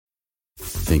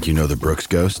Think you know the Brooks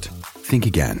Ghost? Think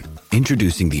again.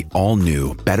 Introducing the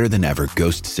all-new, better-than-ever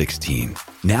Ghost 16.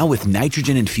 Now with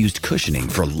nitrogen-infused cushioning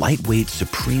for lightweight,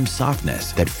 supreme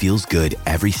softness that feels good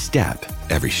every step,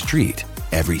 every street,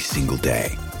 every single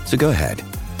day. So go ahead,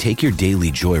 take your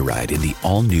daily joyride in the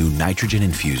all-new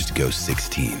nitrogen-infused Ghost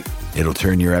 16. It'll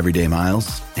turn your everyday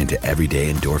miles into everyday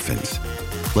endorphins.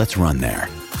 Let's run there.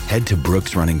 Head to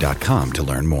brooksrunning.com to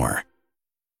learn more.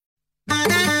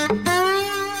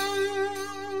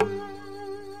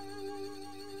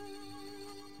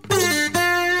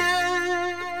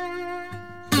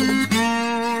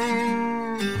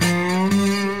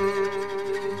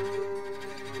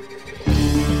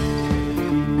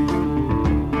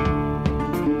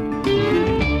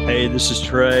 This is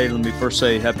Trey. Let me first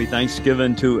say happy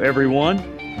Thanksgiving to everyone,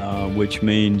 which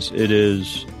means it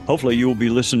is, hopefully you will be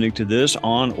listening to this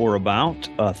on or about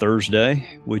Thursday,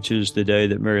 which is the day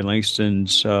that Mary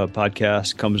Langston's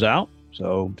podcast comes out.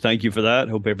 So thank you for that.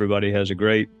 Hope everybody has a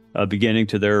great beginning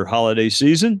to their holiday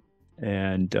season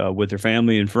and with their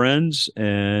family and friends.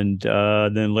 And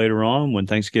then later on, when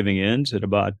Thanksgiving ends at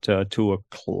about 2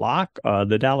 o'clock,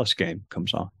 the Dallas game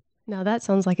comes on. Now that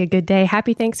sounds like a good day.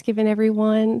 Happy Thanksgiving,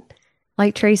 everyone.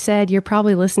 Like Trey said, you're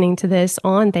probably listening to this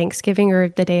on Thanksgiving or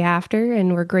the day after,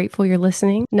 and we're grateful you're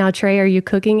listening. Now, Trey, are you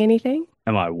cooking anything?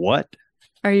 Am I what?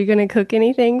 Are you going to cook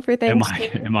anything for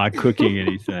Thanksgiving? Am I cooking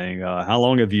anything? How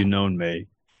long have you known me?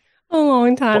 A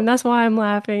long time. That's why I'm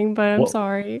laughing, but I'm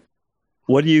sorry.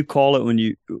 What do you call it when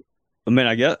you? I mean,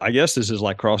 I guess this is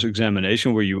like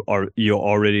cross-examination where you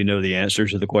already know the answer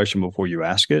to the question before you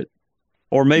ask it,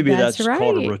 or maybe that's right.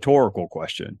 Called a rhetorical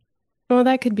question. Well,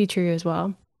 that could be true as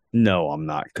well. No, I'm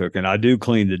not cooking. I do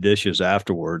clean the dishes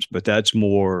afterwards, but that's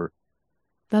more.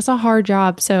 That's a hard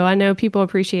job, so I know people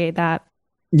appreciate that.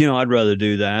 You know, I'd rather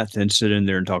do that than sit in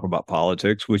there and talk about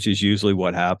politics, which is usually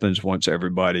what happens once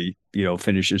everybody,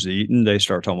 finishes eating. They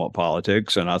start talking about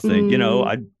politics, and I think,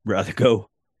 I'd rather go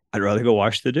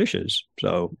wash the dishes.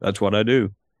 So that's what I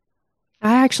do.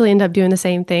 I actually end up doing the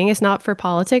same thing. It's not for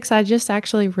politics. I just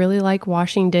actually really like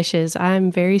washing dishes. I'm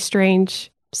very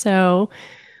strange, so.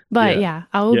 But yeah,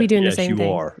 I will be doing the same thing.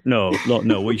 Yes, you are.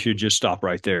 No, we should just stop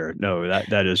right there. No,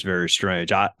 that is very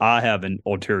strange. I have an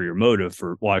ulterior motive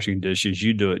for washing dishes.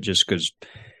 You do it just because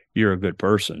you're a good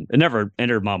person. It never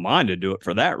entered my mind to do it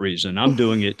for that reason. I'm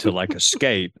doing it to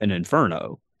escape an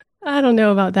inferno. I don't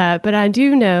know about that, but I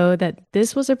do know that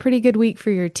this was a pretty good week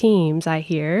for your teams, I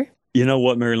hear. You know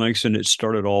what, Mary Langston? It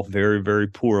started off very, very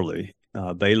poorly.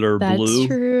 Baylor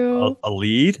blew a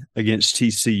lead against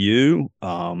TCU.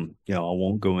 I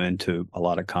won't go into a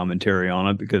lot of commentary on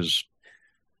it because,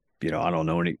 I don't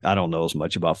know as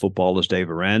much about football as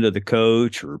Dave Aranda, the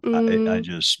coach, or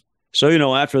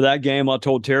after that game, I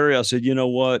told Terry, I said, you know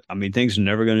what? I mean, things are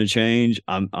never going to change.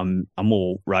 I'm going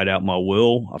to write out my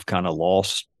will. I've kind of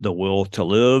lost the will to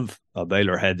live.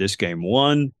 Baylor had this game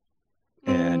won.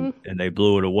 And they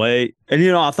blew it away.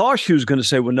 And, I thought she was going to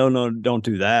say, well, no, don't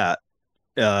do that.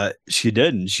 She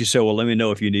didn't. She said, well, let me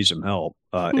know if you need some help.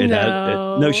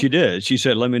 No, she did. She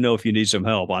said, let me know if you need some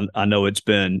help. I know it's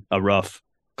been a rough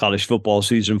college football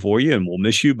season for you and we'll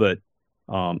miss you, but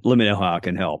let me know how I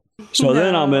can help. So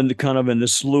then I'm in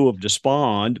this slough of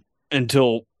despond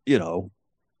until, I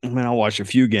watched a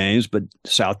few games, but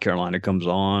South Carolina comes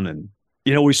on and,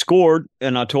 we scored.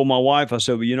 And I told my wife, I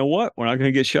said, well, you know what? We're not going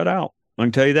to get shut out. I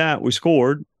can tell you that. We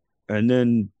scored. And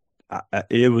then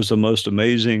it was the most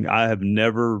amazing. I have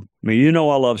never, I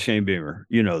love Shane Beamer.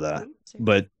 You know that.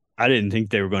 But I didn't think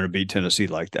they were going to beat Tennessee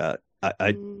like that.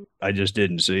 I just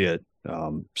didn't see it.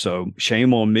 So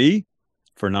shame on me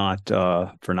for not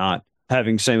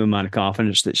having the same amount of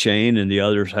confidence that Shane and the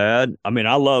others had. I mean,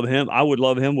 I love him. I would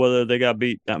love him whether they got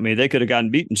beat. I mean, they could have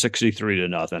gotten beaten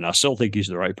 63-0. I still think he's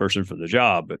the right person for the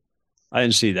job, but I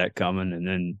didn't see that coming. And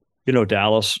then,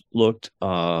 Dallas looked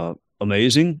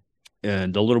amazing.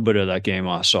 And a little bit of that game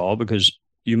I saw, because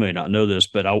you may not know this,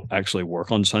 but I actually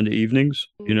work on Sunday evenings.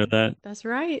 You know that? That's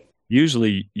right.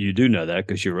 Usually you do know that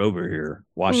because you're over here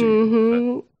watching.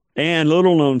 Mm-hmm. And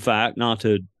little known fact, not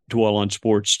to dwell on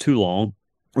sports too long,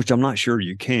 which I'm not sure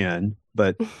you can,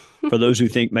 but for those who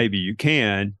think maybe you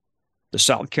can, the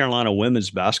South Carolina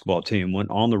women's basketball team went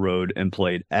on the road and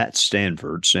played at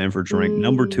Stanford. Stanford's ranked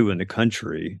number 2 in the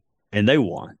country, and they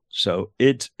won. So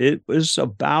it was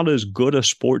about as good a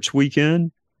sports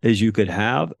weekend as you could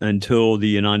have until the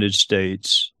United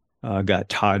States got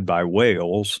tied by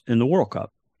Wales in the World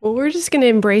Cup. Well, we're just going to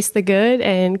embrace the good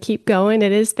and keep going.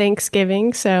 It is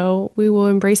Thanksgiving, so we will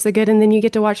embrace the good. And then you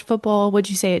get to watch football, what'd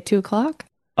you say, at 2 o'clock?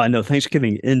 I know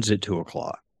Thanksgiving ends at 2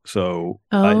 o'clock. So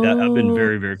I've been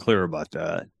very, very clear about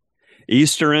that.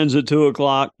 Easter ends at 2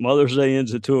 o'clock. Mother's Day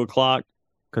ends at 2 o'clock.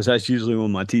 because that's usually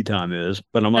when my tea time is.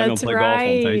 But I'm not going to play golf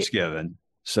on Thanksgiving.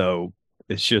 So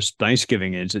it's just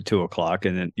Thanksgiving ends at 2:00,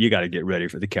 and then you got to get ready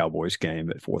for the Cowboys game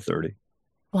at 4:30.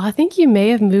 Well, I think you may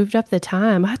have moved up the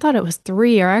time. I thought it was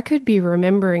 3, or I could be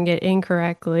remembering it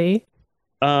incorrectly.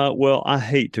 Well, I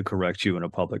hate to correct you in a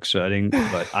public setting,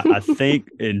 but I think,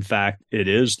 in fact, it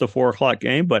is the 4:00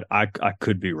 game, but I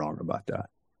could be wrong about that.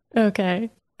 Okay.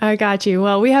 I got you.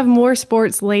 Well, we have more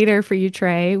sports later for you,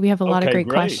 Trey. We have a lot of great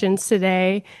questions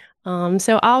today.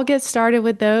 So I'll get started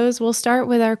with those. We'll start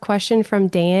with our question from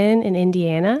Dan in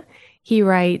Indiana. He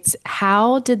writes,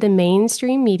 how did the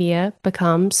mainstream media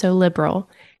become so liberal,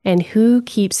 and who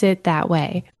keeps it that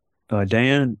way?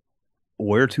 Dan,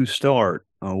 where to start?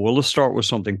 Well, let's start with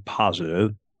something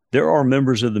positive. There are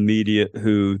members of the media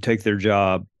who take their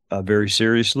job very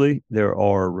seriously. There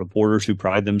are reporters who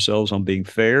pride themselves on being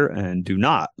fair and do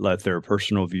not let their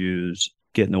personal views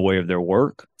get in the way of their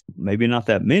work. Maybe not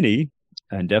that many,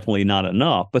 and definitely not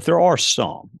enough, but there are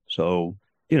some. So,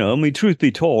 truth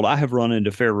be told, I have run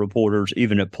into fair reporters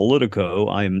even at Politico.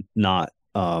 I am not,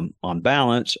 on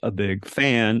balance, a big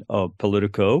fan of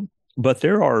Politico, but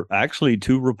there are actually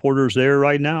 2 reporters there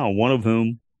right now, one of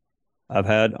whom I've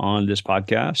had on this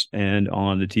podcast and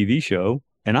on the TV show.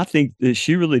 And I think that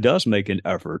she really does make an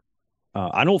effort.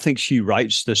 I don't think she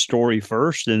writes the story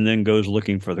first and then goes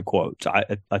looking for the quotes.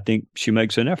 I think she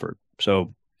makes an effort.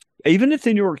 So even at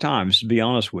the New York Times, to be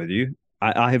honest with you,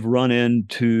 I have run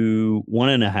into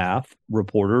 1.5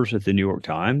 reporters at the New York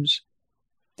Times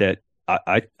that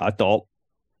I thought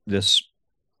this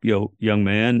young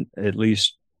man, at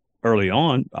least early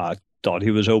on, I thought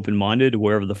he was open-minded to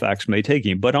wherever the facts may take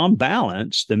him. But on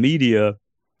balance, the media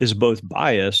is both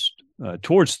biased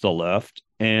towards the left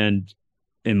and,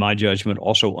 in my judgment,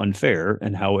 also unfair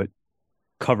in how it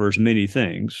covers many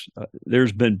things.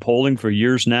 There's been polling for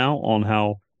years now on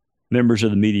how members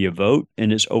of the media vote,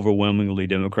 and it's overwhelmingly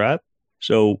Democrat.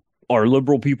 So are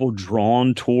liberal people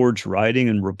drawn towards writing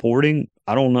and reporting?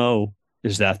 I don't know.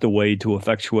 Is that the way to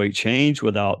effectuate change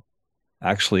without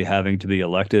actually having to be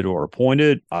elected or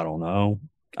appointed? I don't know.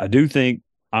 I do think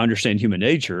I understand human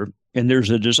nature, and there's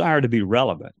a desire to be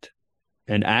relevant.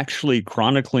 And actually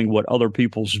chronicling what other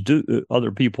people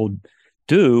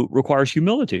do requires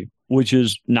humility, which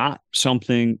is not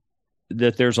something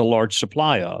that there's a large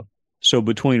supply of. So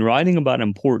between writing about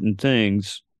important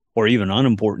things or even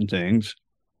unimportant things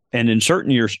and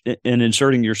inserting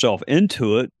yourself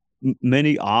into it,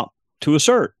 many opt to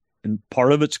assert. And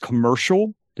part of it's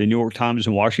commercial. The New York Times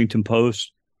and Washington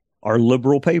Post are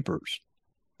liberal papers.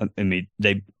 I mean,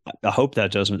 I hope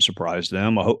that doesn't surprise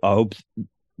them. I hope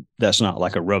that's not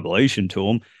like a revelation to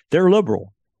them. They're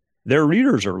liberal. Their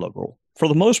readers are liberal for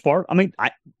the most part. I mean,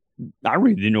 I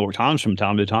read the New York Times from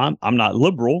time to time. I'm not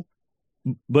liberal,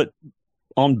 but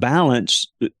on balance,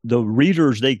 the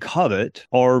readers they covet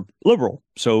are liberal.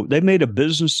 So they made a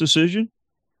business decision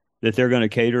that they're going to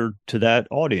cater to that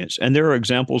audience. And there are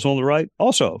examples on the right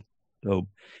also. So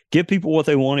give people what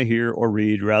they want to hear or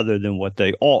read rather than what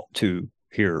they ought to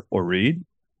hear or read.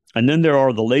 And then there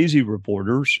are the lazy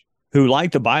reporters who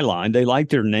like the byline. They like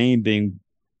their name being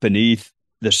beneath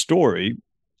the story,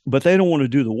 but they don't want to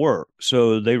do the work.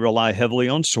 So they rely heavily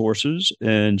on sources,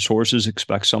 and sources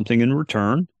expect something in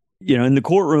return. In the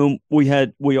courtroom, we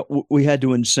had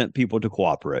to incent people to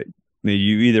cooperate. I mean,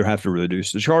 you either have to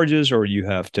reduce the charges or you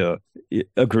have to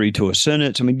agree to a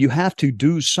sentence. I mean, you have to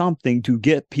do something to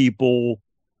get people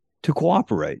to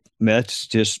cooperate. I mean, that's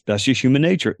just human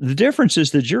nature. The difference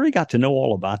is the jury got to know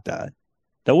all about that.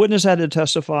 The witness had to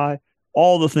testify.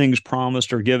 All the things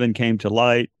promised or given came to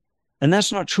light. And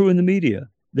that's not true in the media.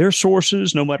 Their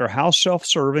sources, no matter how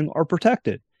self-serving, are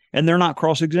protected, and they're not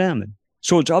cross-examined.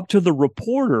 So it's up to the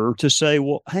reporter to say,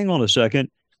 well, hang on a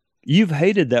second. You've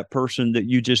hated that person that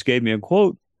you just gave me a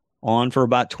quote on for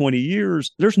about 20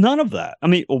 years. There's none of that. I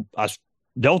mean,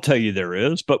 they'll tell you there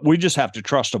is, but we just have to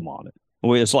trust them on it.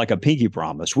 It's like a pinky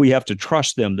promise. We have to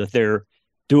trust them that they're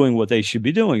doing what they should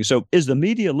be doing. So is the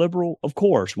media liberal? Of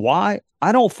course. Why?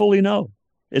 I don't fully know.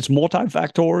 It's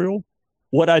multifactorial.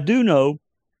 What I do know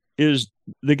is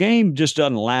the game just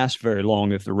doesn't last very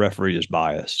long if the referee is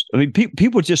biased. I mean,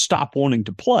 people just stop wanting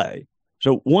to play.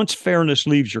 So once fairness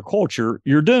leaves your culture,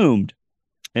 you're doomed.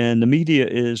 And the media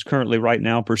is currently right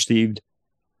now perceived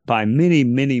by many,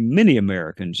 many, many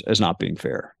Americans as not being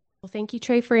fair. Well, thank you,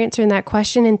 Trey, for answering that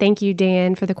question. And thank you,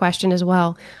 Dan, for the question as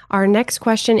well. Our next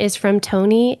question is from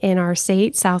Tony in our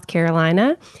state, South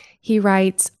Carolina. He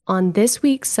writes, on this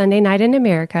week's Sunday Night in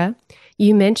America,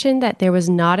 you mentioned that there was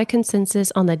not a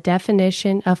consensus on the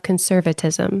definition of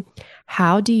conservatism.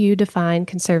 How do you define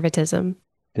conservatism?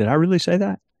 Did I really say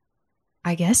that?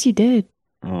 I guess you did.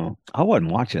 I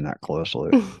wasn't watching that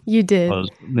closely. You did. I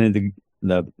mean,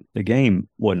 the game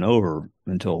wasn't over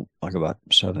until like about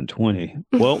 7:20.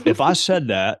 Well, if I said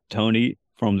that, Tony,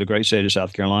 from the great state of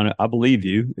South Carolina, I believe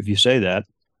you if you say that.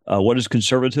 What is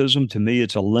conservatism? To me,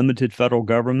 it's a limited federal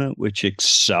government which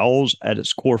excels at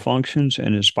its core functions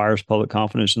and inspires public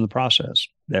confidence in the process.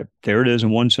 There it is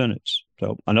in one sentence.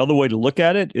 So another way to look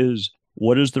at it is,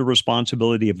 what is the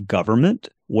responsibility of government?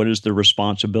 What is the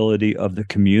responsibility of the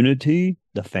community,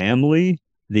 the family,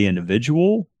 the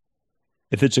individual?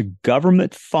 If it's a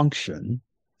government function,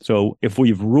 so if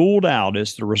we've ruled out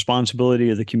it's the responsibility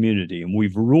of the community, and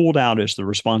we've ruled out it's the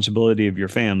responsibility of your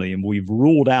family, and we've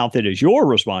ruled out that it's your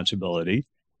responsibility,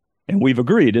 and we've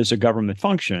agreed it's a government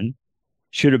function,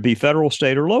 should it be federal,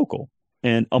 state, or local?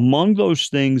 And among those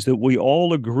things that we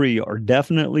all agree are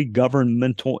definitely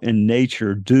governmental in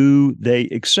nature, do they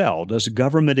excel? Does the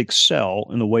government excel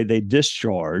in the way they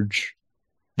discharge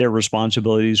their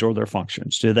responsibilities or their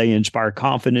functions? Do they inspire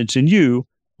confidence in you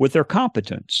with their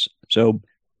competence? So,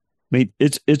 I mean,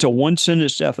 it's a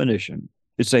one-sentence definition.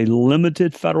 It's a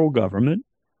limited federal government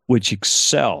which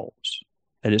excels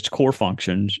at its core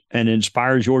functions and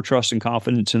inspires your trust and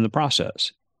confidence in the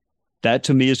process. That,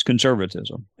 to me, is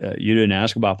conservatism. You didn't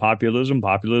ask about populism.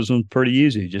 Populism is pretty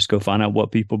easy. Just go find out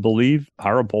what people believe,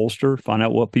 hire a pollster, find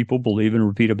out what people believe, and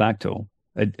repeat it back to them.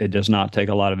 It does not take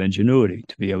a lot of ingenuity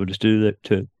to be able to do that.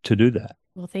 To do that.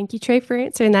 Well, thank you, Trey, for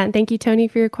answering that. And thank you, Tony,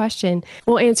 for your question.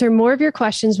 We'll answer more of your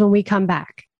questions when we come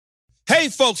back. Hey,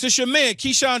 folks, it's your man,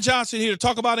 Keyshawn Johnson, here to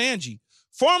talk about Angie,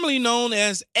 formerly known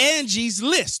as Angie's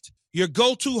List, your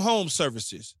go-to home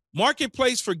services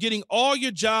marketplace for getting all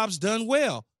your jobs done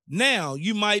well. Now,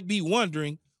 you might be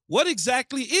wondering, what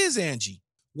exactly is Angie?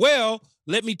 Well,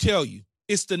 let me tell you,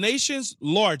 it's the nation's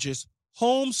largest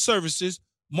home services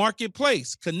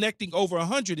marketplace, connecting over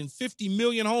 150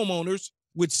 million homeowners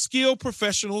with skilled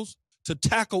professionals to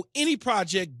tackle any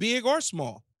project, big or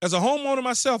small. As a homeowner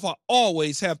myself, I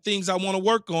always have things I want to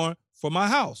work on for my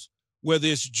house, whether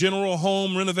it's general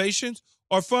home renovations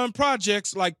or fun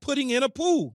projects like putting in a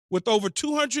pool. With over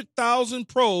 200,000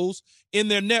 pros in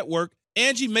their network,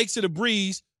 Angie makes it a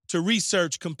breeze to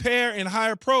research, compare, and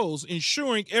hire pros,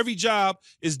 ensuring every job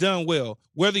is done well.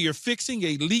 Whether you're fixing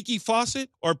a leaky faucet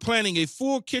or planning a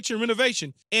full kitchen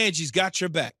renovation, Angie's got your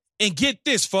back. And get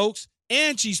this, folks,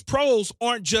 Angie's pros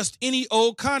aren't just any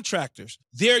old contractors.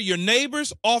 They're your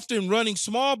neighbors, often running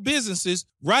small businesses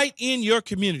right in your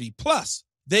community. Plus,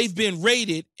 they've been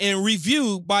rated and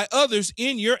reviewed by others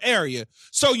in your area,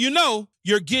 so you know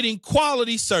you're getting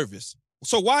quality service.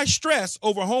 So why stress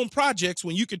over home projects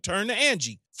when you can turn to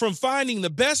Angie? From finding the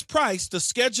best price to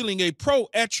scheduling a pro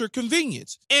at your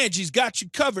convenience, Angie's got you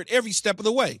covered every step of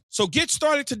the way. So get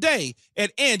started today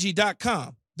at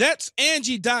Angie.com. That's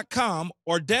Angie.com,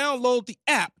 or download the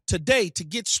app today to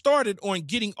get started on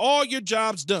getting all your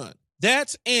jobs done.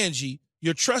 That's Angie,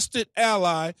 your trusted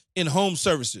ally in home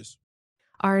services.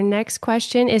 Our next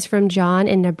question is from John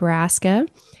in Nebraska.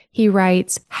 He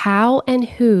writes, how and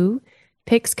who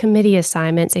picks committee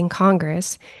assignments in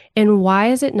Congress, and why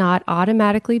is it not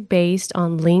automatically based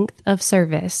on length of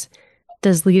service?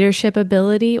 Does leadership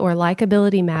ability or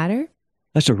likability matter?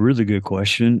 That's a really good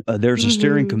question. There's a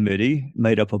steering committee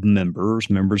made up of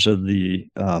members of the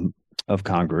of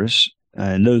Congress,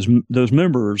 and those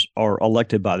members are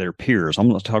elected by their peers. I'm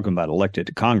not talking about elected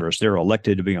to Congress; they're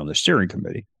elected to be on the steering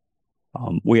committee.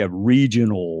 We have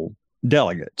regional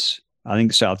delegates. I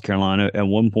think South Carolina at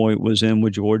one point was in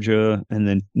with Georgia, and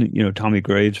then Tommy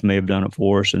Graves may have done it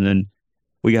for us, and then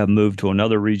we got moved to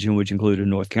another region which included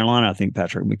North Carolina. I think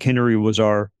Patrick McHenry was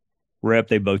our rep.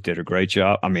 They both did a great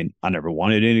job. I mean, I never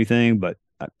wanted anything, but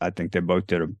I think they both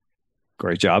did a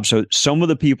great job. So some of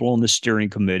the people on the steering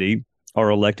committee are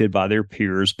elected by their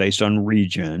peers based on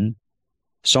region.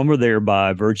 Some are there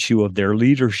by virtue of their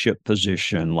leadership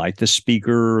position, like the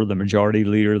speaker, the majority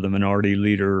leader, the minority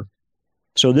leader.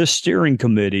 So this steering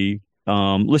committee,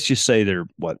 let's just say there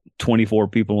are, 24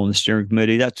 people on the steering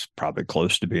committee? That's probably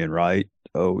close to being right.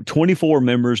 24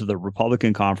 members of the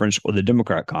Republican conference or the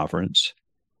Democrat conference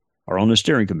are on the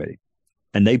steering committee,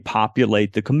 and they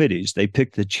populate the committees. They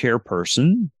pick the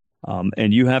chairperson,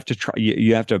 and you have to try.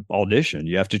 You have to audition.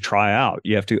 You have to try out.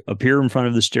 You have to appear in front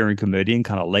of the steering committee and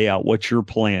kind of lay out what your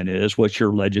plan is, what's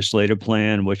your legislative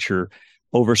plan, what's your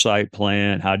oversight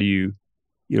plan. How do you,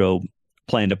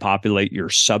 plan to populate your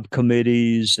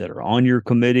subcommittees that are on your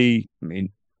committee? I mean,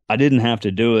 I didn't have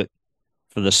to do it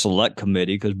for the select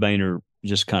committee because Boehner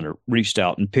just kind of reached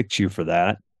out and picked you for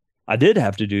that. I did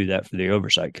have to do that for the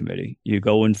oversight committee. You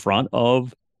go in front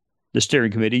of the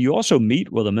steering committee. You also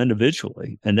meet with them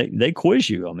individually, and they quiz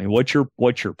you. I mean, what's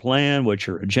your plan? What's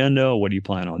your agenda? What do you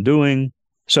plan on doing?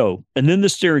 So, and then the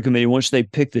steering committee, once they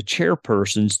pick the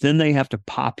chairpersons, then they have to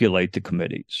populate the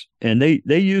committees. And they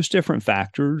use different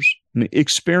factors,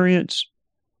 experience,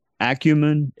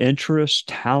 acumen, interest,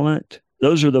 talent.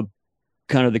 Those are the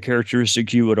kind of the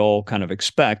characteristics you would all kind of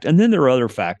expect. And then there are other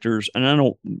factors, and I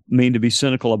don't mean to be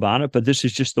cynical about it, but this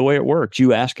is just the way it works.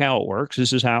 You ask how it works.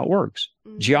 This is how it works.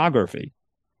 Mm-hmm. Geography.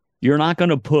 You're not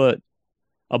going to put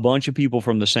a bunch of people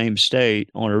from the same state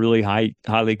on a really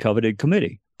highly coveted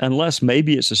committee, unless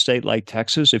maybe it's a state like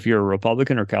Texas, if you're a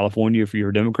Republican, or California, if you're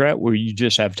a Democrat, where you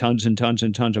just have tons and tons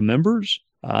and tons of members.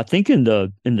 I think in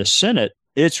the Senate,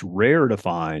 it's rare to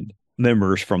find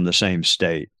members from the same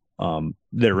state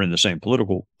that are in the same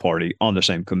political party on the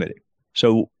same committee.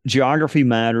 So geography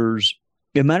matters.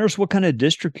 It matters what kind of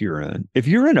district you're in. If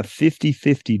you're in a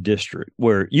 50-50 district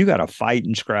where you got to fight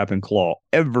and scrap and claw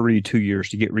every 2 years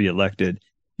to get reelected,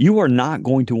 you are not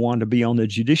going to want to be on the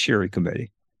Judiciary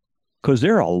Committee, because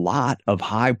there are a lot of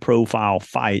high-profile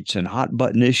fights and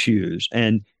hot-button issues,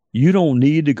 and you don't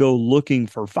need to go looking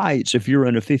for fights if you're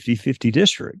in a 50-50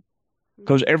 district,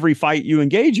 because every fight you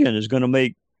engage in is going to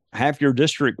make half your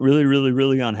district really, really,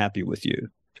 really unhappy with you.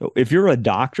 So if you're a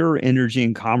doctor, energy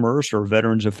and commerce, or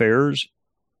veterans affairs,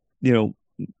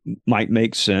 might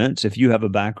make sense. If you have a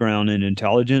background in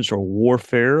intelligence or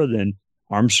warfare, then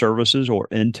armed services or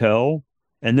intel.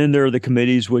 And then there are the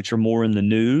committees which are more in the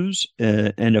news.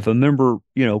 And if a member,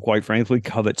 quite frankly,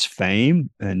 covets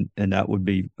fame, and that would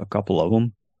be a couple of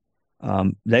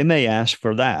them, they may ask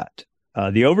for that.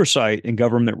 The Oversight and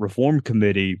Government Reform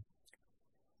Committee,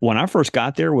 when I first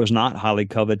got there, was not highly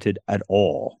coveted at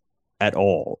all. At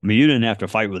all. I mean, you didn't have to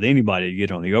fight with anybody to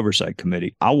get on the Oversight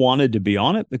Committee. I wanted to be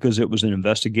on it because it was an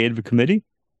investigative committee.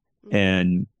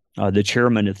 And the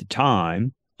chairman at the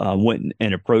time went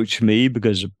and approached me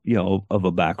because of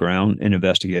a background in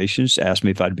investigations, asked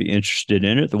me if I'd be interested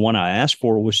in it. The one I asked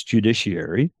for was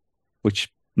Judiciary, which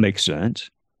makes sense.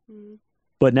 Mm-hmm.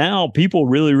 But now people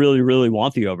really, really, really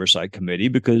want the Oversight Committee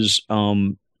because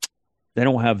they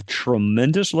don't have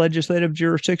tremendous legislative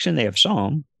jurisdiction. They have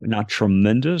some, but not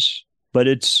tremendous. But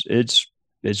it's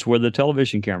where the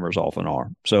television cameras often are.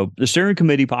 So the steering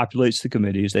committee populates the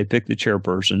committees. They pick the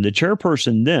chairperson. The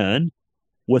chairperson then,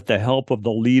 with the help of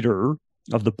the leader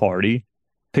of the party,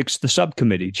 picks the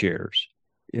subcommittee chairs.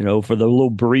 For the little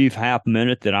brief half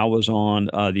minute that I was on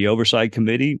the Oversight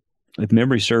Committee, if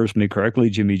memory serves me correctly,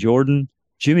 Jimmy Jordan.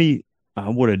 I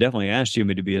would have definitely asked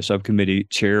Jimmy to be a subcommittee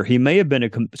chair. He may have been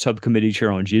a subcommittee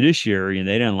chair on Judiciary, and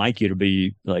they didn't like you to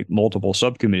be like multiple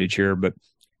subcommittee chair, but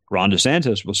Ron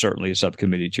DeSantis was certainly a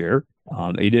subcommittee chair.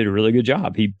 He did a really good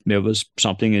job. There was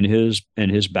something in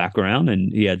his background,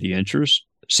 and he had the interest.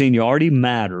 Seniority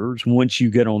matters once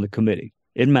you get on the committee.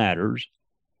 It matters.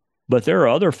 But there are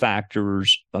other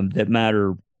factors that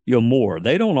matter more.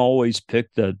 They don't always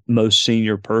pick the most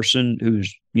senior person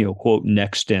who's, quote,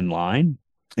 next in line.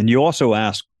 And you also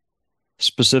ask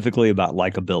specifically about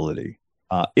likability.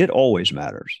 It always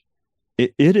matters.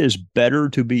 It is better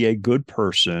to be a good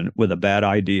person with a bad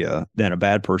idea than a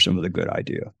bad person with a good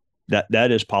idea.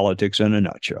 That is politics in a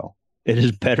nutshell. It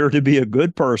is better to be a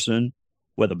good person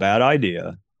with a bad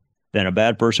idea than a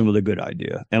bad person with a good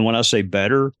idea. And when I say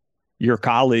better, your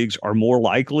colleagues are more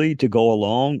likely to go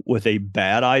along with a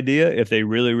bad idea if they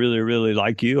really, really, really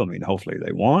like you. I mean, hopefully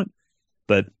they want,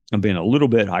 but I'm being a little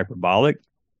bit hyperbolic.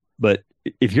 But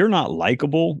if you're not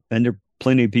likable, and there are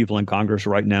plenty of people in Congress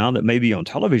right now that may be on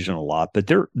television a lot,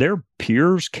 but their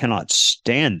peers cannot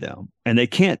stand them. And they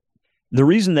can't. The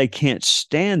reason they can't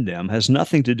stand them has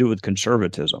nothing to do with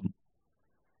conservatism.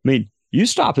 I mean, you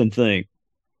stop and think,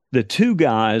 the two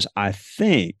guys I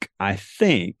think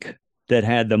that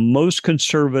had the most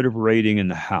conservative rating in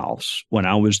the House when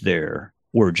I was there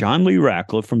were John Lee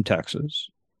Ratcliffe from Texas,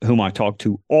 whom I talk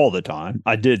to all the time.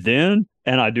 I did then,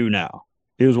 and I do now.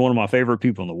 He was one of my favorite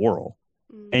people in the world.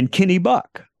 And Kenny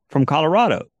Buck from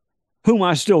Colorado, whom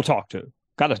I still talk to.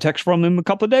 Got a text from him a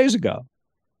couple of days ago.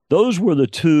 Those were the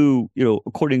two,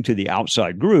 according to the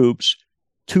outside groups,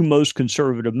 two most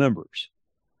conservative members.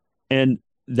 And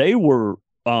they were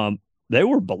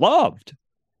beloved.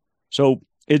 So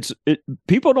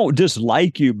people don't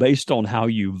dislike you based on how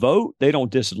you vote. They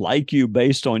don't dislike you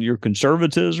based on your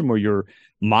conservatism or your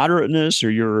moderateness or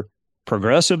your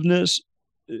progressiveness.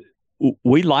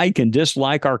 We like and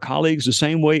dislike our colleagues the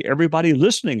same way everybody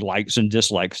listening likes and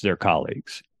dislikes their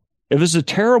colleagues. If it's a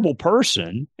terrible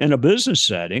person in a business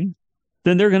setting,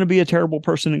 then they're going to be a terrible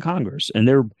person in Congress. And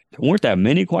there weren't that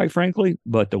many, quite frankly,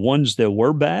 but the ones that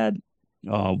were bad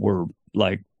were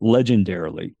like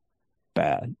legendarily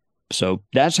bad. So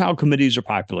that's how committees are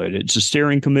populated. It's a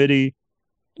steering committee.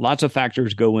 Lots of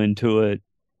factors go into it.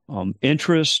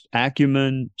 interest,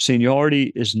 acumen,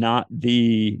 seniority is not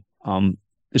the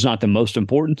most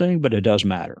important thing, but it does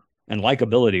matter. And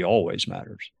likability always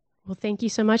matters. Well, thank you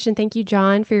so much. And thank you,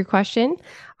 John, for your question.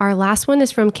 Our last one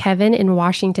is from Kevin in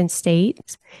Washington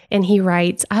State. And he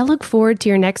writes, I look forward to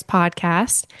your next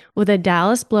podcast. With a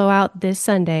Dallas blowout this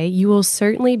Sunday, you will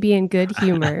certainly be in good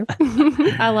humor.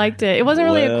 I liked it. It wasn't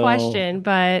really a question,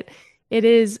 but it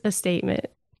is a statement.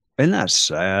 Isn't that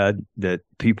sad that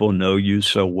people know you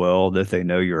so well that they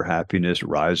know your happiness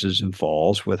rises and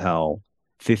falls with how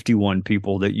 51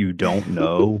 people that you don't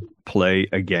know play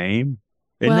a game?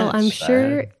 Well, I'm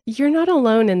sure you're not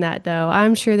alone in that, though.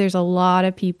 I'm sure there's a lot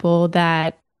of people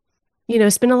that,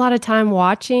 spend a lot of time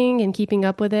watching and keeping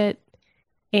up with it,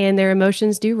 and their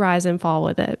emotions do rise and fall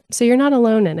with it. So you're not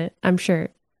alone in it, I'm sure.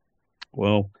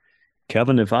 Well,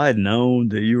 Kevin, if I had known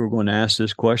that you were going to ask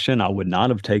this question, I would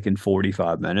not have taken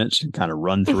 45 minutes and kind of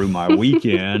run through my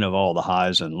weekend of all the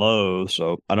highs and lows.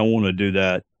 So I don't want to do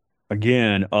that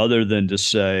again, other than to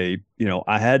say,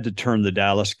 I had to turn the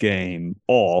Dallas game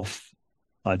off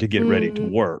to get ready to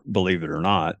work, believe it or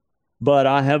not. But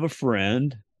I have a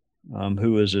friend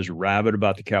who is as rabid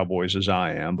about the Cowboys as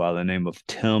I am, by the name of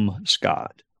Tim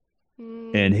Scott.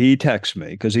 And he texts me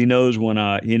because he knows when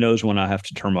I have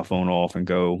to turn my phone off and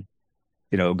go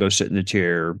sit in the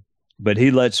chair. But he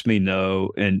lets me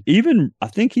know. And even I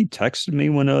think he texted me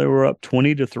when they were up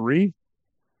 20-3.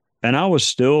 And I was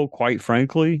still, quite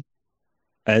frankly,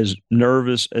 as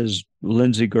nervous as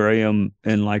Lindsey Graham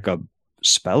in like a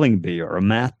spelling bee or a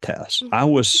math test. I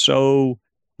was so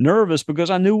nervous because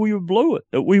I knew we would blow it,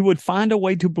 that we would find a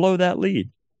way to blow that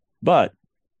lead. But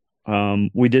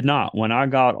we did not. When I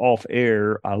got off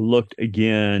air, I looked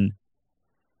again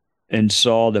and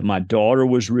saw that my daughter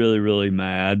was really, really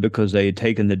mad because they had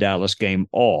taken the Dallas game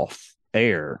off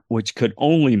air, which could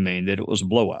only mean that it was a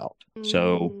blowout.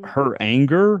 So her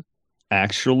anger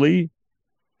actually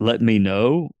let me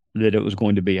know that it was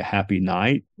going to be a happy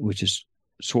night, which is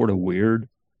sort of weird,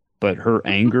 but her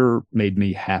anger made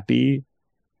me happy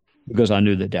because I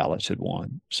knew that Dallas had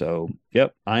won. So,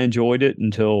 yep, I enjoyed it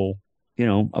until,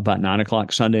 about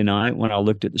 9:00 Sunday night when I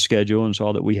looked at the schedule and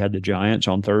saw that we had the Giants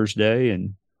on Thursday,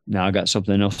 and now I got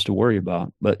something else to worry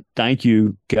about. But thank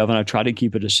you, Kevin. I try to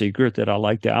keep it a secret that I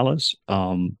like Dallas.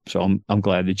 So I'm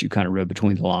glad that you kind of read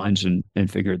between the lines and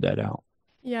figured that out.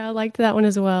 Yeah, I liked that one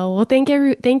as well. Well, thank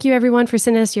you everyone for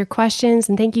sending us your questions,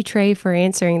 and thank you, Trey, for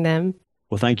answering them.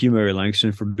 Well, thank you, Mary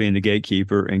Langston, for being the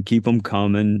gatekeeper, and keep them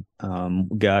coming.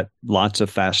 We got lots of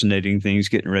fascinating things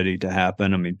getting ready to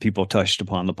happen. I mean, people touched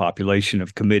upon the population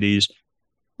of committees.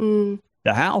 The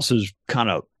House is kind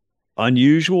of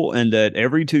unusual in that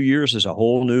every 2 years is a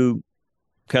whole new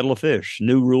kettle of fish,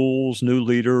 new rules, new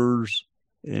leaders.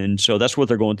 And so that's what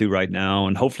they're going through right now.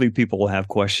 And hopefully people will have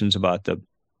questions about the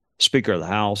Speaker of the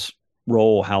House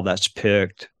role, how that's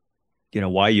picked,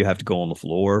 why you have to go on the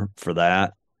floor for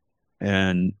that.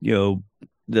 And,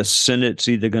 the Senate's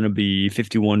either going to be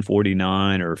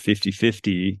 51-49 or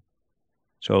 50-50.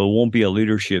 So it won't be a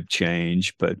leadership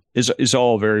change, but it's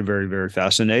all very, very, very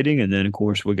fascinating. And then, of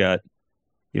course, we got,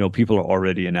 people are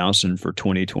already announcing for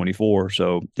 2024.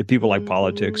 So if people like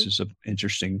politics, it's an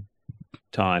interesting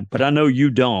time. But I know you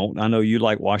don't. I know you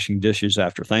like washing dishes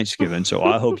after Thanksgiving. So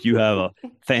I hope you have a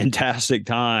fantastic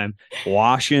time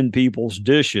washing people's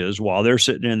dishes while they're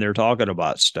sitting in there talking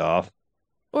about stuff.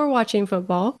 Or watching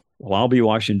football. Well, I'll be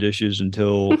washing dishes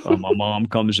until my mom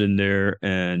comes in there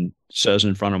and says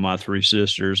in front of my 3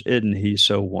 sisters, isn't he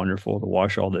so wonderful to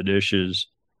wash all the dishes?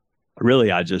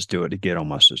 Really, I just do it to get on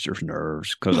my sister's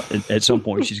nerves because at some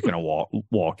point she's going to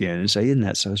walk in and say, isn't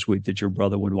that so sweet that your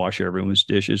brother would wash everyone's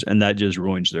dishes? And that just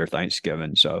ruins their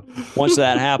Thanksgiving. So once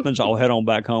that happens, I'll head on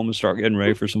back home and start getting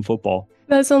ready for some football.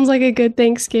 That sounds like a good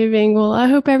Thanksgiving. Well, I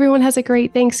hope everyone has a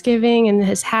great Thanksgiving and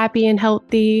is happy and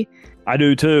healthy. I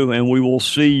do too. And we will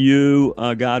see you,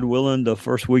 God willing, the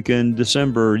first week in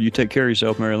December. You take care of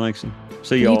yourself, Mary Langston.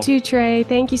 See y'all. You too, Trey.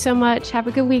 Thank you so much. Have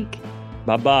a good week.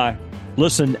 Bye-bye.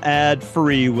 Listen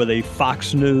ad-free with a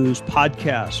Fox News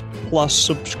Podcast Plus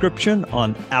subscription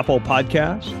on Apple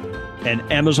Podcasts. And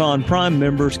Amazon Prime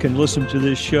members can listen to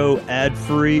this show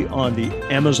ad-free on the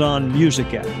Amazon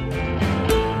Music app.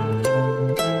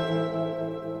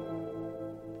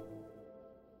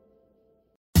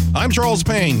 I'm Charles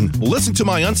Payne. Listen to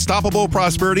my Unstoppable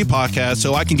Prosperity podcast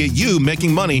so I can get you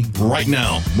making money right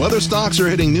now. Whether stocks are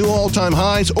hitting new all-time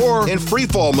highs or in free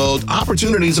fall mode,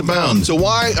 opportunities abound. So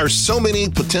why are so many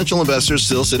potential investors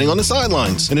still sitting on the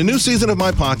sidelines? In a new season of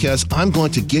my podcast, I'm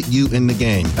going to get you in the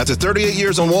game. After 38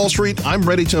 years on Wall Street, I'm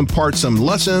ready to impart some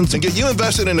lessons and get you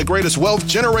invested in the greatest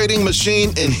wealth-generating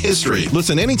machine in history.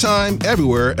 Listen anytime,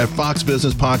 everywhere at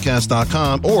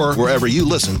foxbusinesspodcast.com or wherever you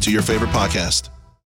listen to your favorite podcast.